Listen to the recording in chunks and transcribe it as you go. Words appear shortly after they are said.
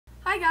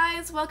Hi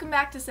guys, welcome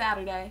back to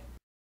Saturday.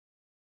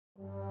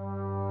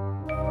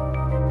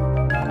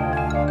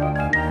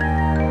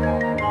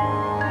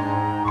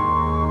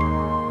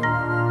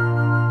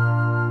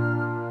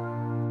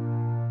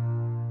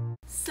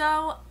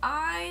 So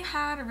I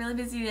had a really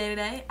busy day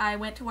today. I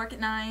went to work at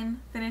 9,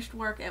 finished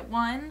work at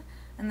 1,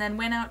 and then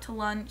went out to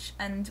lunch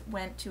and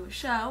went to a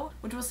show,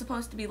 which was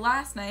supposed to be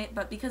last night,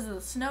 but because of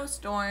the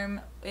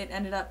snowstorm, it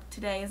ended up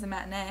today as a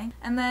matinee.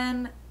 And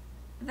then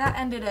that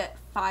ended at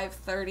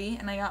 5:30,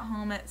 and I got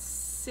home at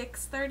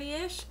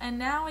 6:30-ish, and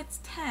now it's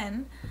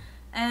 10,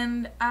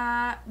 and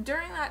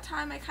during that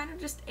time I kind of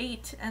just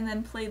ate and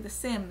then played The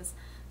Sims.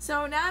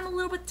 So now I'm a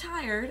little bit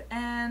tired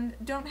and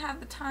don't have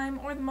the time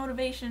or the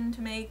motivation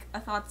to make a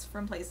Thoughts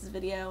from Places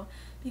video,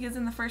 because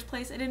in the first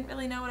place I didn't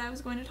really know what I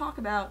was going to talk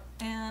about,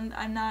 and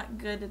I'm not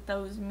good at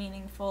those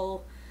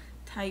meaningful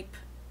type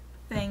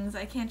things.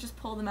 I can't just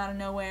pull them out of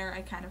nowhere.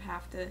 I kind of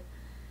have to,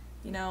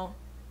 you know,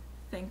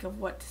 think of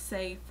what to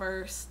say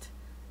first.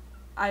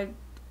 I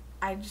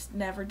just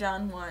never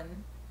done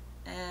one,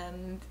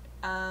 and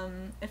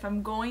if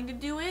I'm going to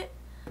do it,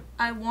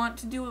 I want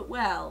to do it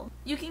well.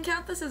 You can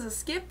count this as a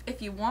skip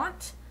if you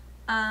want,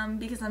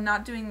 because I'm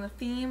not doing the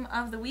theme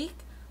of the week,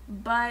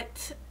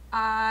 but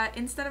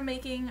instead of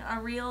making a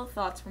real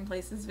Thoughts from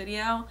Places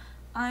video,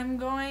 I'm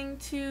going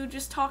to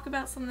just talk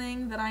about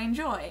something that I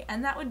enjoy,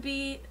 and that would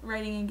be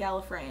writing in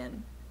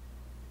Gallifreyan.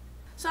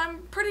 So I'm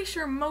pretty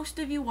sure most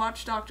of you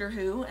watch Doctor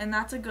Who, and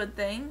that's a good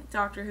thing.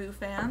 Doctor Who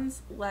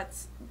fans,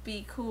 let's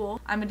be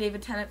cool. I'm a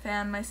David Tennant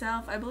fan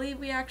myself. I believe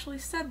we actually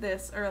said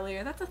this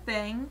earlier. That's a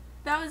thing.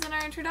 That was in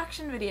our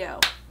introduction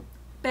video.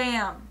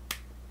 Bam!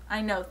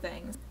 I know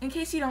things. In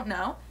case you don't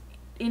know,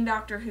 in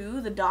Doctor Who,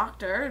 the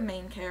Doctor,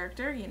 main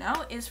character, you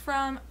know, is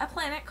from a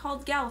planet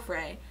called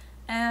Gallifrey.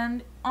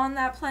 And on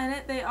that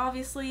planet, they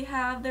obviously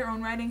have their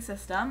own writing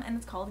system, and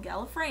it's called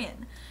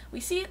Gallifreyan. We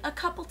see it a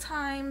couple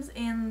times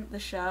in the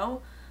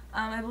show.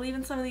 I believe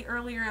in some of the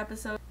earlier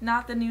episodes,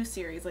 not the new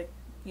series, like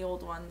the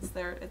old ones.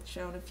 It's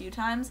shown a few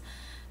times.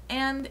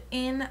 And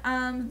in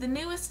the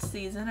newest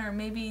season, or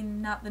maybe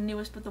not the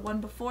newest, but the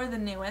one before the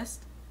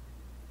newest,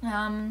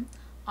 on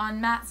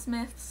Matt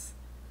Smith's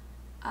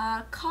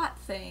cot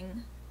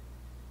thing,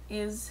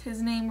 is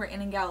his name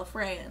written in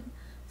Gallifreyan.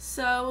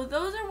 So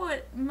those are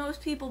what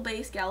most people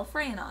base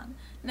Gallifreyan on.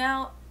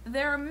 Now,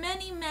 there are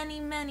many, many,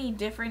 many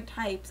different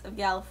types of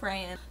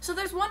Gallifreyan. So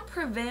there's one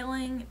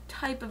prevailing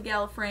type of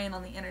Gallifreyan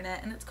on the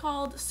internet, and it's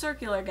called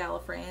circular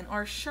Gallifreyan,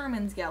 or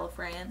Sherman's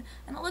Gallifreyan,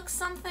 and it looks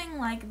something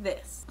like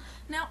this.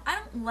 Now, I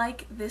don't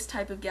like this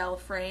type of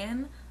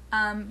Gallifreyan,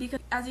 because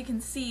as you can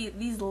see,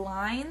 these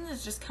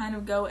lines just kind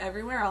of go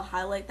everywhere. I'll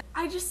highlight that.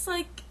 I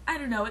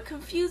don't know, it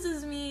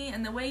confuses me,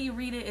 and the way you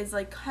read it is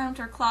like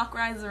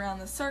counterclockwise around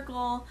the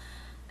circle,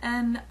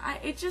 and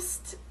it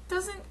just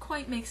doesn't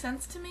quite make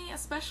sense to me,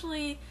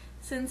 especially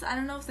since, I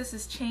don't know if this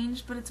has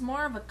changed, but it's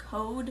more of a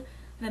code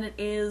than it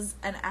is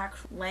an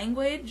actual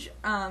language,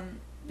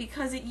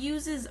 because it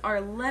uses our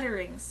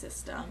lettering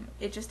system.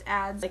 It just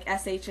adds like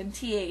SH and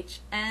TH,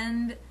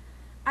 and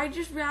I'd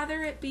just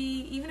rather it be,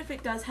 even if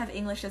it does have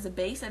English as a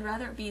base, I'd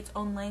rather it be its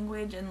own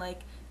language and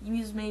like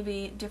use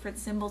maybe different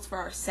symbols for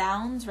our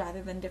sounds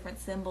rather than different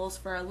symbols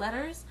for our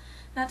letters.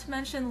 Not to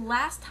mention,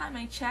 last time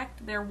I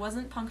checked, there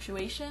wasn't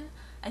punctuation.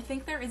 I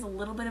think there is a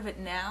little bit of it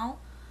now,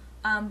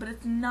 but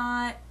it's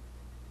not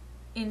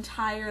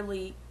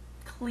entirely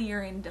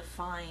clear and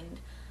defined.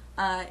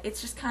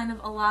 It's just kind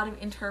of a lot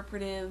of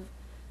interpretive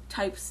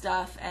type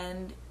stuff,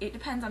 and it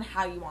depends on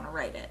how you want to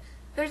write it.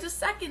 There's a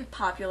second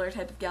popular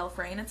type of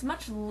Gallifreyan. It's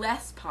much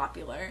less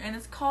popular, and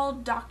it's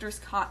called Doctor's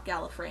Cot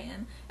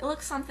Gallifreyan. It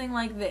looks something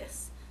like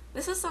this.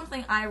 This is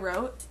something I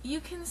wrote. You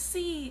can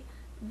see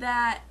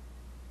that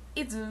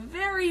it's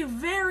very,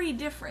 very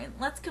different.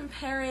 Let's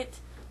compare it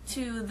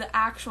to the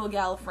actual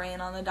Gallifreyan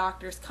on the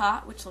Doctor's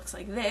Cot, which looks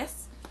like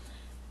this.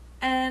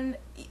 And,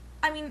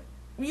 I mean,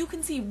 you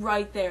can see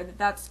right there that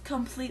that's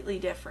completely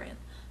different.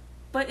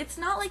 But it's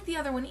not like the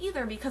other one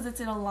either, because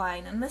it's in a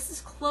line, and this is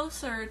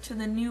closer to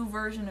the new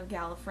version of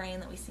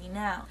Gallifreyan that we see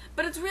now.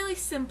 But it's really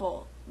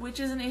simple, which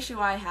is an issue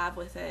I have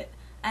with it,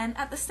 and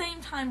at the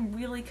same time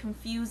really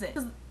confusing.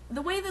 Because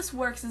the way this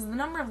works is the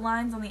number of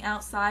lines on the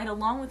outside,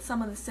 along with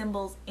some of the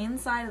symbols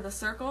inside of the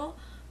circle,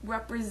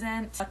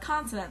 represent a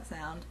consonant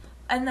sound.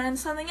 And then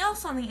something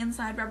else on the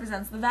inside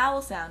represents the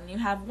vowel sound. And you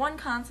have one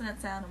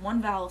consonant sound and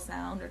one vowel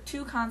sound, or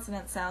two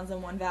consonant sounds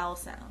and one vowel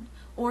sound,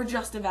 or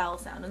just a vowel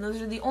sound. And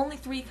those are the only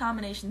three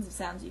combinations of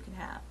sounds you can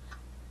have.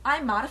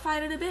 I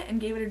modified it a bit and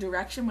gave it a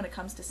direction when it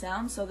comes to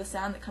sound, so the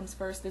sound that comes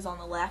first is on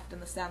the left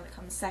and the sound that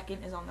comes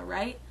second is on the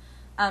right,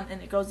 and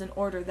it goes in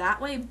order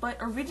that way, but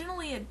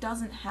originally it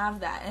doesn't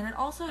have that, and it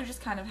also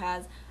just kind of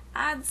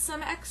adds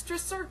some extra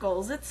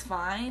circles. It's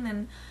fine,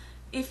 and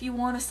if you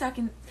want a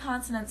second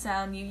consonant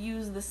sound, you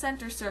use the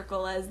center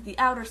circle as the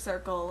outer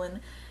circle, and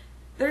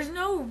there's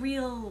no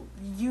real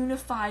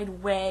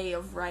unified way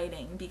of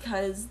writing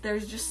because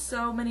there's just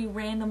so many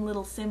random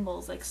little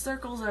symbols. Like,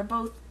 circles are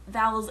both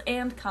vowels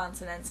and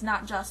consonants,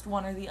 not just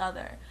one or the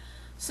other.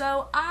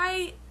 So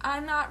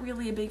I'm not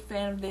really a big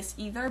fan of this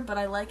either, but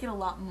I like it a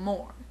lot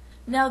more.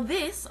 Now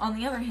this, on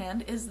the other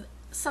hand, is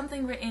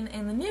something written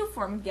in the new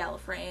form of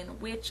Gallifreyan,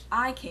 which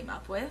I came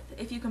up with.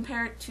 If you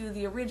compare it to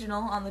the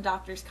original on the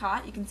Doctor's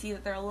Cot, you can see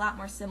that they're a lot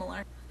more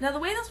similar. Now the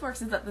way this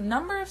works is that the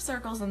number of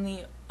circles and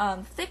the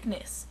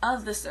thickness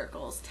of the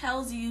circles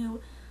tells you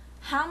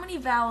how many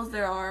vowels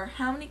there are,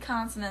 how many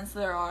consonants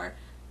there are,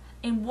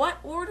 in what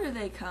order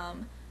they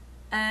come,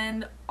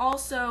 and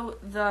also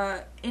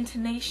the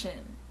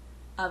intonation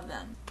of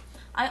them.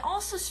 I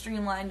also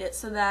streamlined it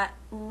so that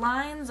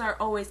lines are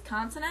always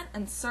consonant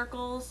and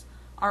circles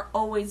are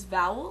always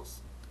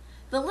vowels.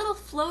 The little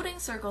floating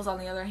circles, on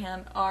the other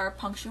hand, are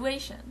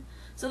punctuation.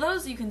 So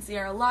those, you can see,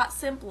 are a lot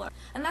simpler.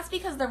 And that's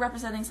because they're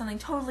representing something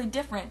totally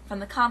different from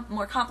the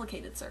more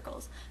complicated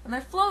circles. And they're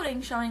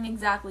floating, showing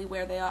exactly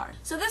where they are.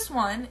 So this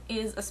one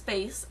is a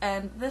space,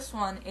 and this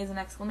one is an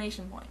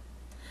exclamation point.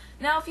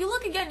 Now if you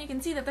look again, you can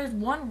see that there's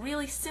one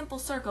really simple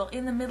circle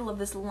in the middle of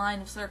this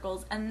line of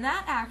circles, and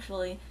that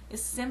actually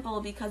is simple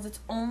because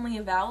it's only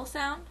a vowel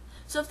sound.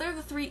 So if there are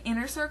the three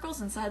inner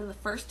circles inside of the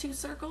first two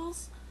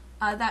circles,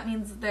 that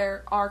means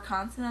there are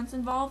consonants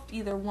involved,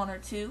 either one or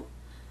two.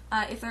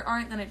 If there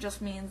aren't, then it just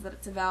means that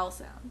it's a vowel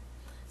sound.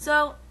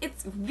 So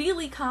it's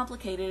really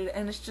complicated,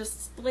 and it's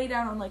just laid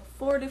out on like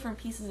 4 different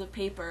pieces of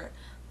paper,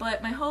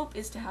 but my hope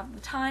is to have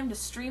the time to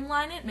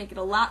streamline it, make it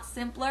a lot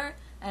simpler,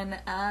 and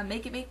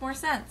make it make more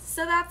sense.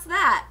 So that's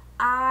that.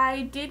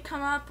 I did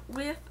come up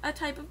with a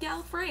type of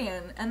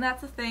Gallifreyan, and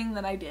that's a thing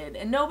that I did,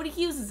 and nobody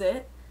uses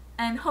it,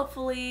 and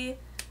hopefully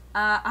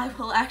I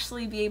will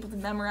actually be able to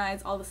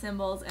memorize all the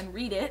symbols and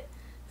read it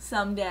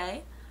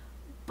someday.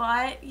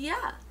 But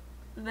yeah,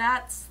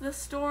 that's the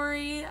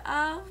story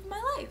of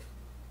my life.